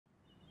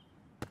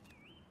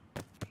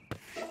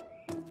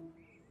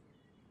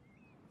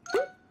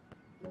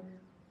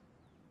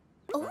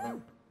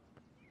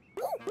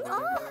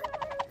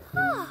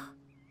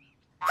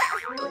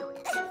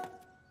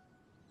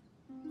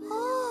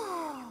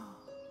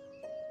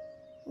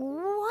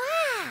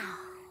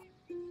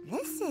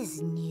is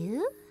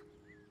new.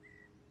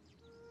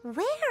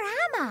 Where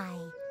am I?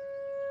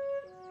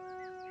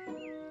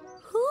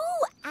 Who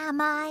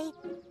am I?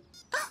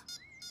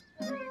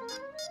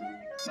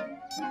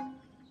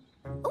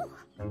 Oh.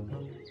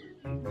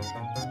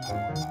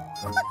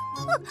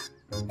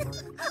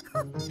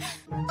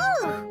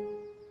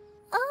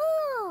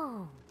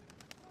 Oh.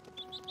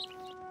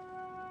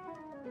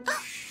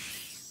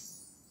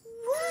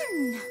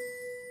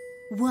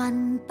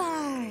 One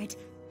bird.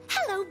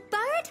 Hello,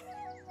 bird.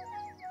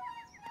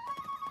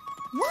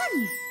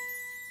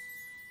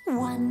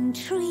 One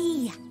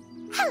tree.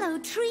 Hello,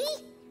 tree.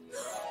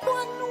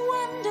 One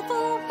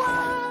wonderful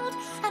world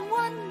and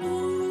one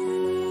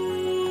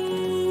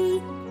me.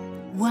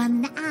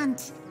 One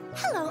ant.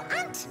 Hello,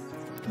 ant.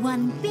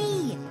 One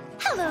bee.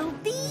 Hello,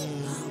 bee.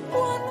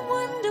 One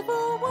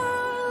wonderful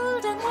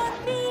world and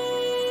one me.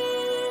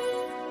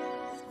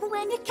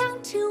 When you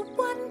count to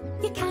one,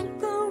 you can't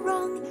go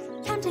wrong.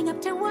 Counting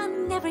up to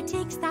one never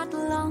takes that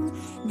long.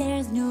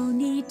 There's no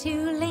need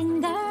to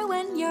linger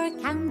when you're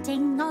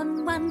counting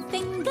on one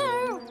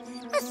finger.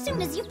 As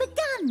soon as you've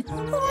begun,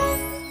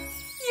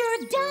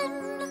 you're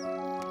done.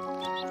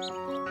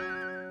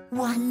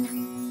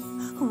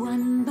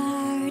 One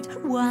bird,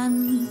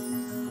 one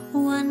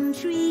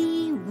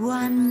tree,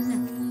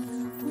 one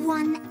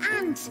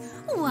ant,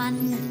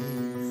 one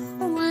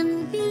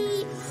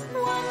bee,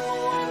 one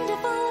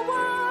wonderful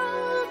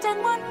world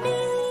and one me.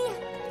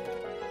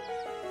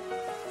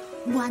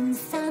 One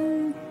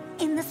sun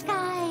in the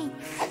sky,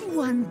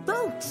 one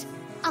boat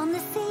on the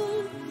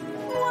sea,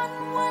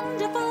 one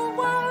wonderful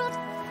world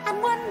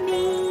and one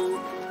me.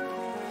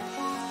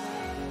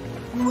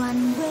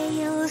 One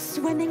whale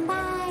swimming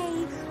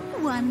by,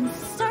 one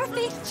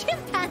surfy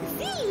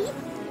chimpanzee,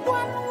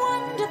 one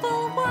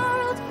wonderful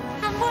world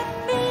and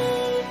one me.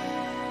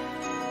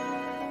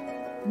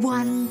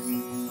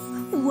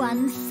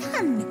 One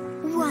sun,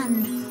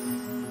 one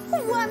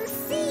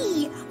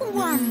sea,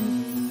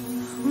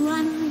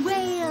 one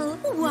whale,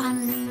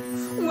 one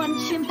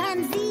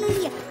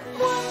chimpanzee,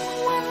 one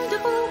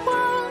wonderful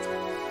world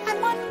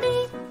and one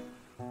me.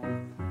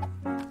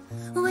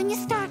 When you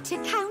start to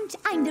count,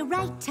 I'm the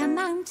right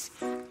amount.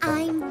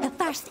 I'm the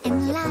first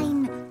in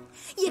line.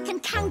 You can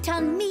count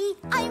on me.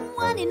 I'm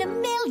one in a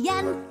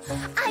million.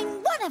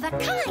 I'm one of a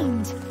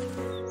kind.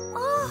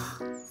 Oh,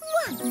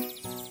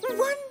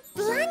 one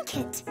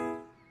blanket.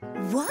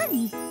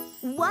 One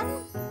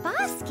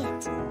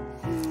basket.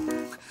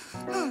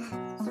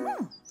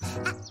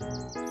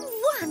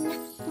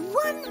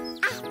 One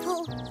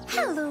apple.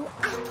 Hello,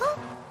 apple.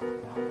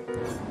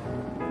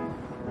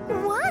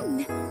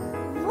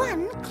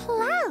 One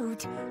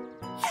cloud.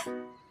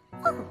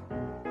 Oh,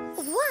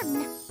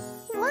 one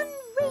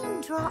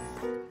raindrop.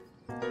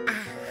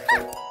 Aha!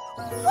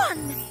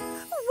 One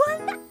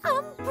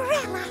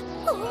umbrella.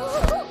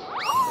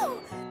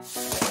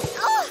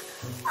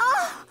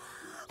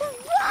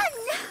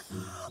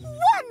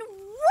 One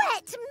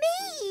wet me.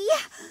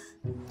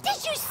 Did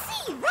you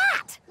see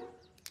that?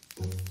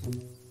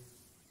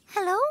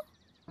 Hello?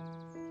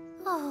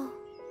 Oh,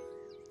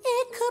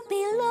 it could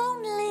be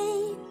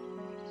lonely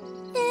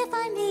if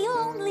I'm the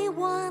only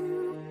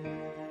one.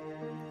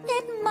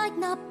 It might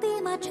not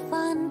be much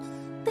fun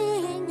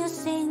being a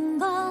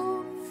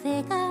single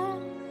figure.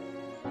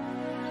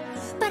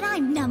 But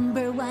I'm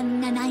number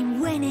one and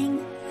I'm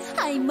winning.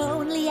 I'm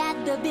only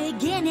at the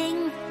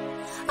beginning.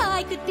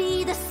 I could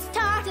be the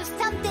start of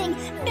something.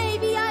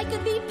 Maybe I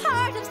could be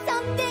part of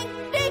something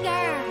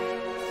bigger.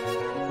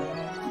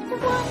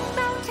 One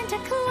mountain to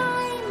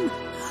climb,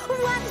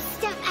 one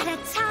step at a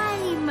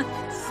time.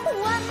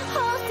 One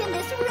horse in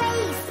this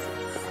race,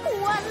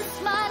 one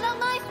smile on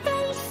my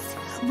face.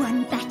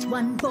 One bat,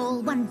 one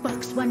ball, one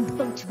box, one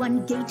boat,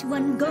 one gate,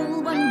 one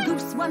goal, one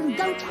goose, one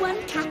goat,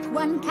 one cat,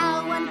 one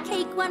cow, one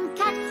cake, one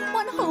cat,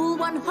 one hole,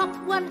 one hop,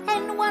 one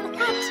hen, one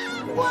hat.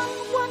 One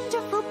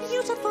wonderful,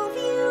 beautiful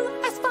view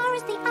as far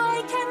as the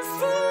eye can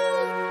see.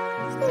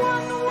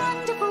 One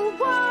wonderful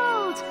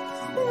world,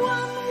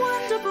 one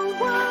wonderful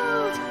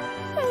world,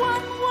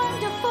 one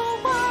wonderful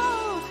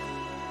world,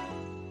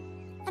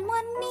 and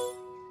one me.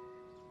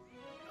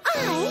 I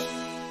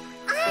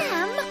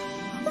am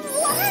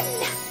one!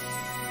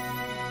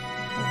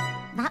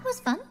 That was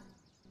fun.